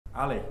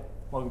Ali,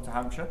 welcome to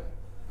Hampshire.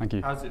 Thank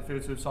you. How does it feel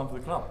to have signed for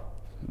the club?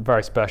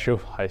 Very special.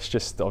 It's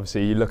just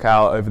obviously you look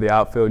out over the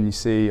outfield and you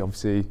see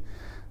obviously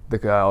the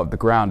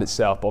ground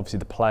itself, but obviously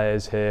the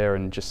players here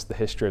and just the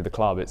history of the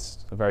club.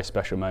 It's a very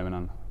special moment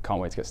and I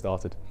can't wait to get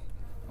started.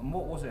 And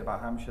what was it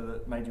about Hampshire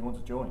that made you want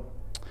to join?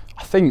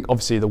 I think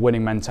obviously the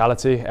winning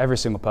mentality. Every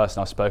single person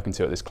I've spoken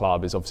to at this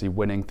club is obviously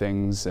winning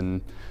things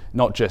and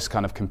not just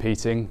kind of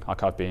competing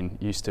like I've been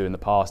used to in the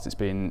past. It's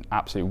been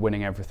absolutely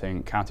winning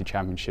everything, county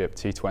championship,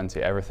 T20,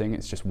 everything.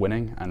 It's just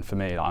winning, and for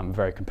me, I'm a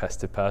very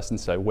competitive person,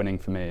 so winning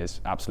for me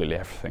is absolutely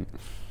everything.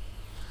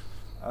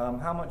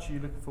 How much are you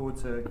looking forward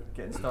to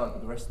getting started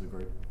with the rest of the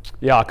group?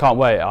 Yeah, I can't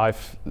wait.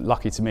 I've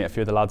lucky to meet a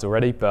few of the lads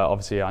already, but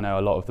obviously I know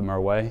a lot of them are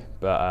away.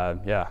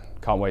 But yeah,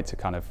 can't wait to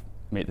kind of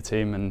meet the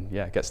team and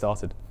yeah, get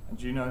started. And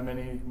do you know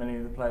many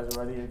of the players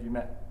already? Have you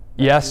met?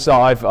 Yes, so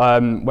I've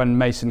when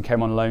Mason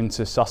came on loan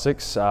to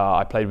Sussex,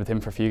 I played with him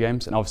for a few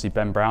games, and obviously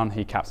Ben Brown,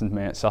 he captained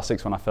me at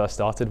Sussex when I first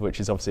started, which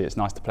is obviously it's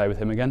nice to play with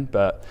him again.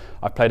 But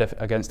I've played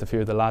against a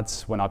few of the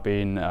lads when I've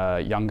been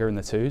younger in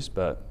the twos.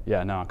 But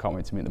yeah, no, I can't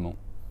wait to meet them all.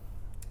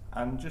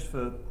 And just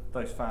for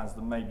those fans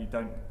that maybe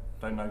don't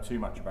know too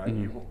much about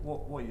you,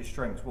 what are your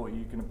strengths? What are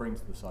you going to bring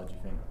to the side, do you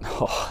think?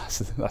 Oh,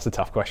 that's a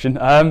tough question.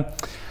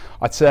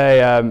 I'd say,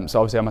 so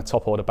obviously I'm a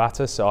top order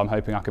batter, so I'm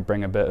hoping I could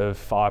bring a bit of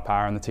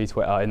firepower in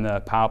the in the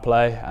power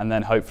play, and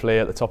then hopefully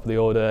at the top of the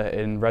order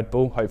in red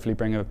ball, hopefully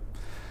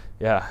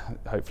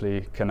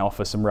hopefully can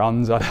offer some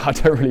runs. I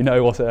don't really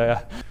know what.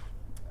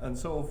 And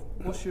sort of,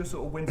 what's your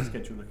sort of winter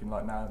schedule looking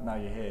like now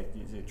you're here?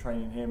 Is it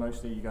training here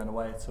mostly? Are you going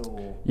away at all?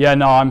 Or? Yeah,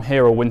 no, I'm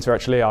here all winter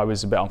actually. I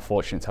was a bit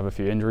unfortunate to have a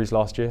few injuries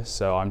last year,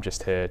 so I'm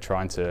just here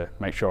trying to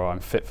make sure I'm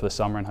fit for the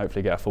summer and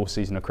hopefully get a full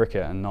season of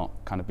cricket and not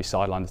kind of be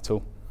sidelined at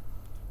all.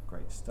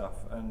 Great stuff.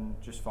 And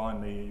just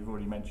finally, you've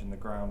already mentioned the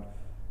ground.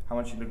 How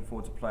much are you looking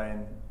forward to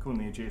playing, calling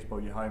the Ageas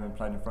Bowl your home and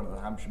playing in front of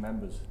the Hampshire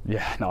members?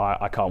 Yeah, no,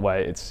 I can't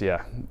wait. It's,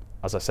 yeah,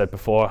 as I said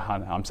before,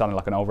 I'm sounding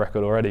like an old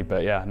record already,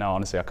 but yeah, no,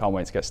 honestly, I can't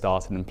wait to get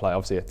started and play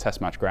obviously a test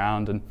match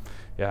ground, and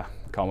yeah,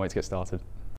 I can't wait to get started.